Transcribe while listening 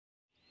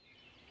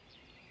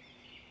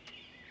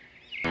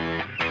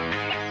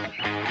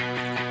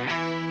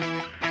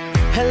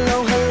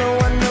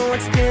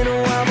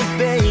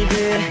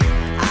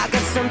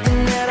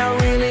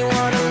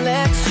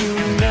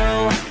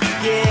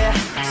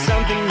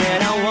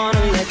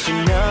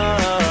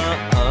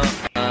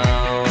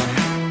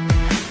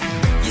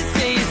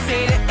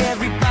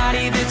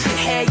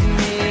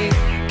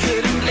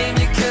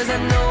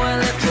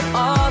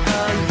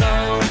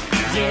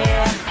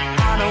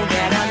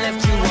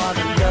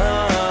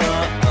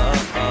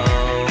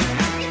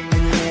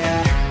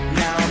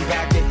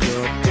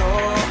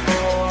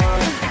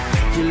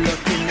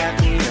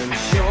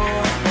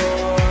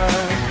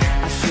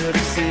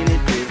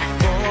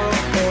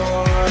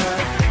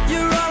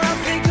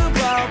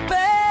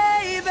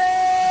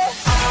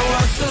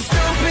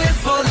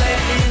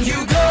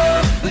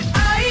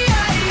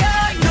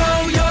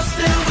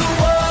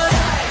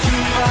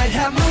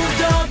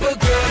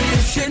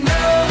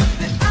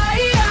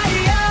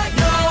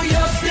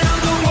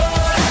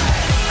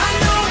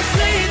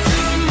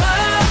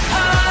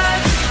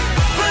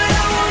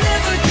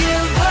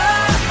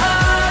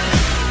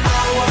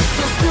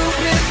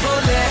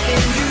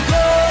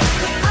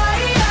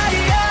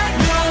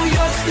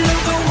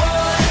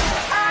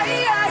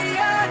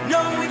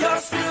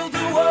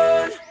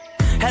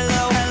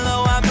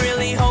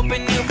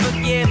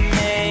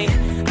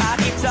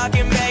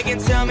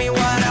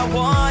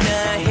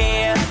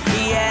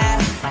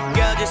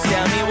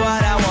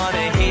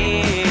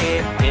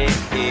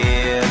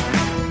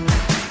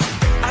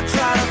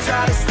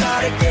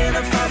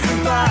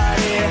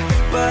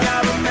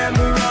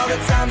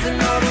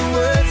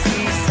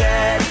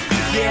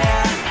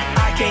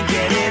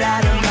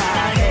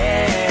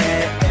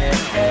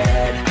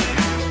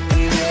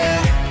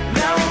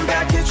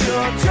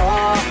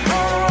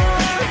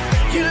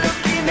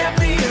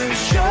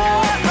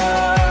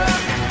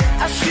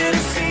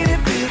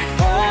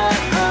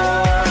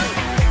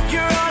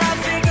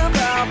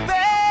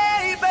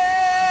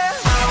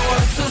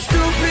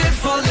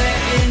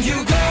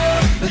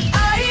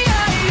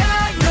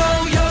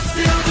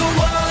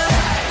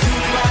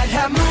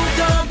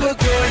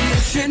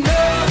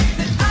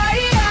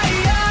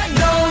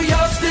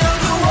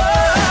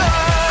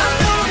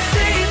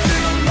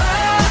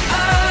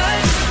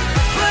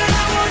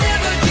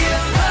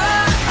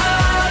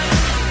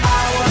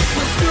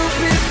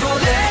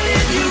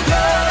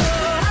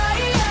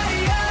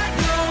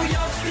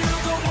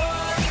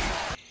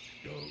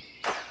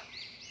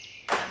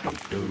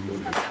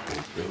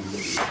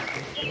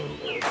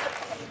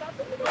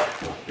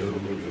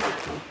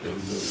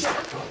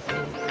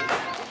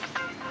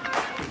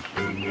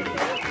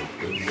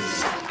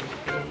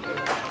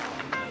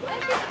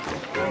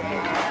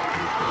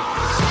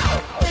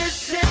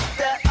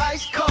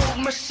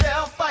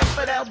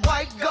that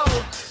white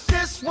gold.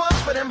 This one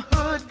for them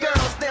hood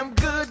girls, them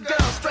good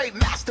girls, straight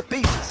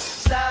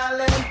masterpieces.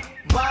 Stylin',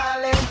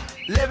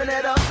 wildin', living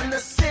it up in the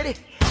city.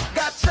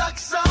 Got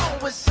Chuck's on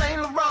with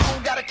Saint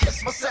Laurent. Gotta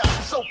kiss myself,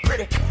 I'm so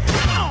pretty.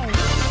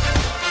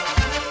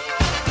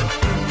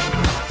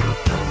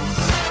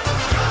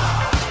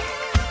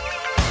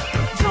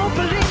 Don't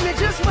believe me,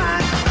 just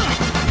watch.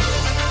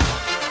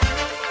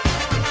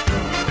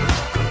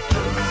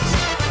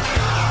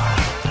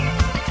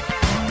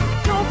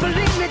 Don't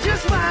believe me,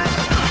 just watch.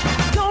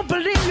 Don't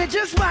believe me,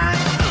 just watch.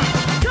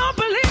 Don't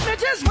believe me,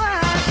 just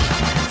watch.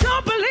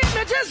 Don't believe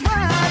me, just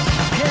watch.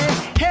 Hey,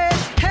 hey,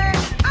 hey,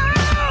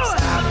 oh!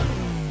 Stop.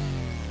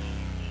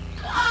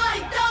 I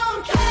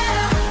don't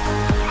care.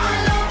 I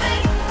love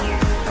it.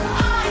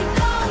 I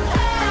don't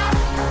care.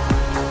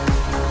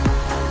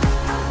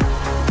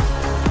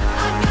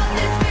 I got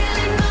this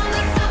feeling on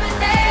the summer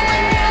day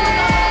when you're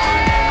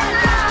gone. I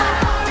push my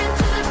car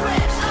into the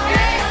bridge.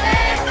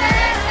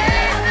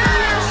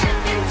 I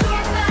shipped into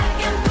a bag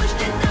and pushed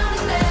it down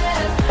the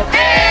stairs.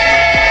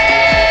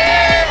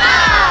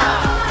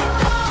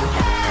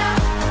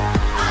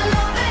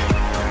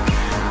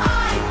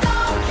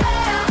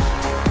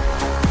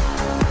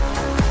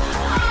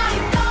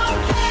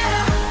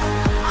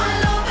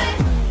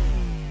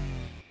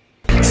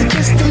 So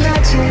just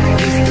imagine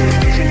nothing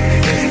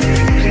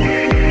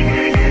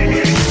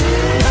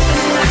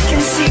I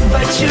can see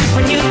but you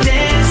when you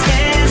dance,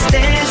 dance,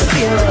 dance.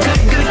 Feel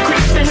good, good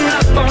creeping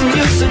up on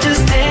you. So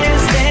just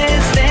dance,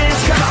 dance,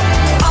 dance. Come on,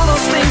 all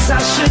those things I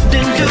shouldn't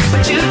do,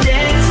 but you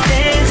dance,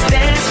 dance,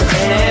 dance.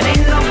 And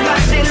ain't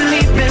nobody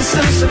leaving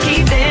soon, so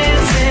keep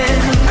dancing.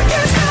 I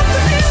can't stop the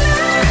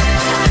feeling.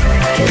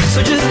 So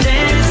just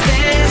dance,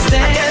 dance,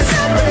 dance. I can't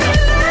stop the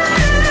feeling.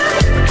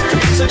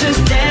 So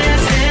just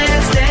dance,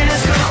 dance,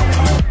 dance. Come on.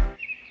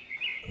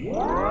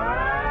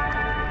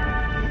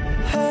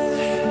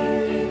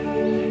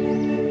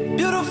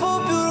 Beautiful,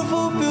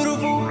 beautiful,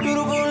 beautiful,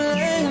 beautiful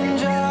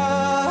angel.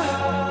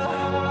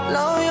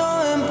 Love your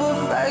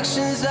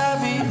imperfections,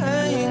 every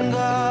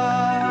anger.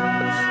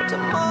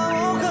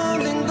 Tomorrow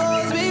comes and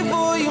goes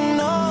before you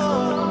know.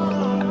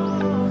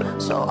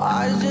 So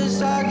I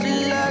just had to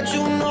let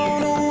you know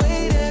the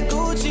way that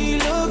Gucci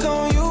look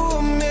on you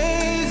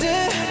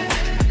amazing.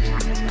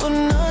 But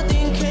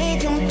nothing can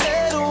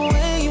compare the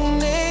way you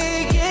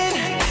naked.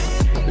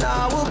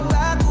 Now we're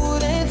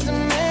backward into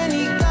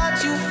many,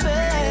 got you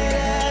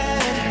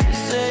fed.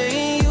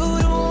 Saying you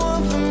the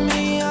one for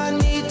me, I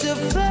need to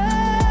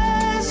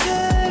flash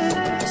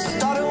it.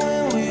 Started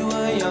when we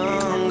were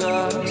younger.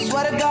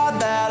 Swear to God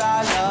that I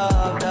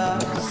loved her.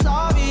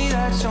 Sorry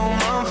that your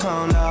mom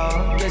found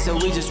out. Guess that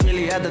we just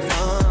really had the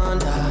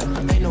thunder.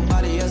 Ain't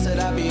nobody else that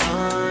I be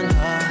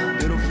under.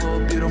 Beautiful,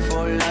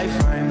 beautiful life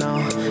right now.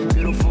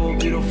 Beautiful,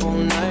 beautiful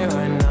night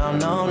right now.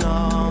 No,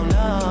 no,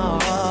 no.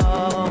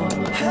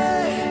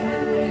 Hey,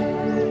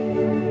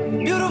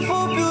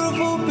 beautiful,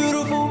 beautiful,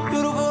 beautiful,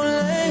 beautiful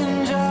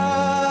angel.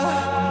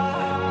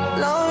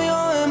 Love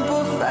your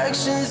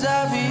imperfections,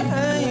 every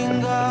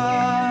anger.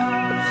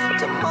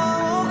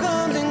 Tomorrow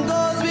comes and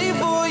goes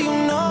before you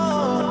know.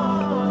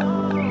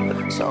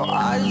 So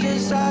I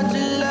just had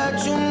to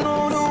let you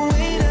know the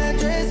way that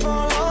dress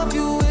fall off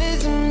you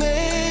is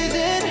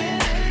amazing.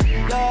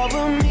 Love a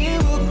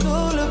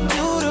miracle, a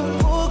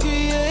beautiful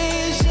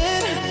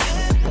creation.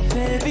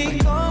 Baby,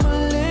 come a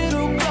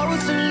little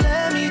closer,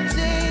 let me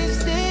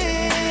taste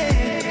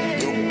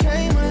it. You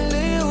came a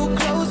little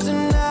closer,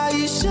 now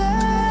you shaking.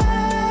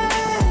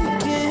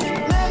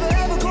 Never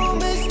ever gonna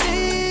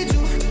mistake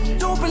you.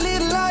 Don't believe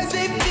the lies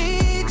they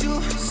feed you.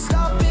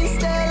 Stop and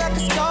stare like a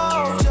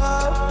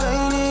sculpture,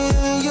 painted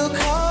in your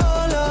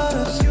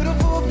colors.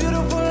 Beautiful,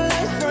 beautiful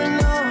life right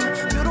now.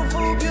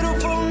 Beautiful,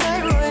 beautiful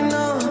night right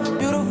now.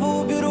 Beautiful,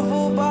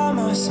 beautiful by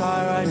my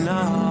side right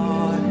now.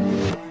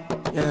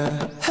 Yeah.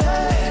 Hey.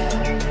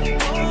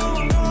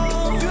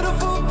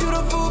 Beautiful,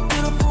 beautiful,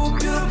 beautiful,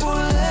 beautiful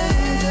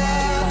lady.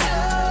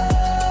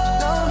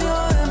 Love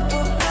your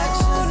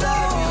imperfections,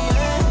 every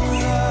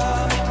anger.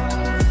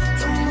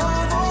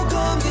 Tomorrow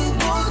comes and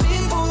goes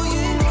before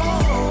you know.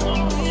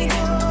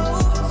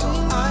 So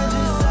I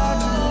just had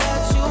to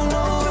let you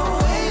know the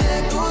way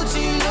that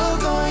Gucci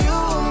look on you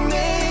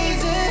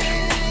amazing.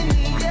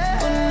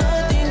 But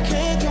nothing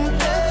can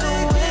compare the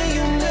way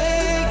you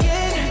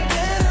naked.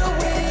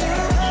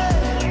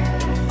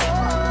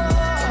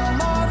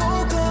 Tomorrow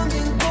comes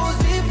and goes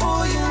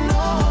before you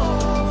know.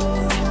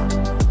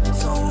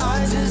 So I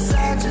just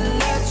had to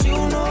let you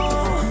know.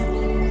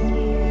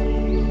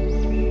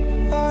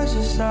 I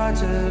just had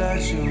to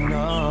let you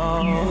know.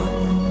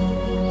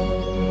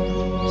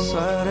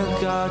 Swear to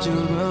God you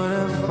really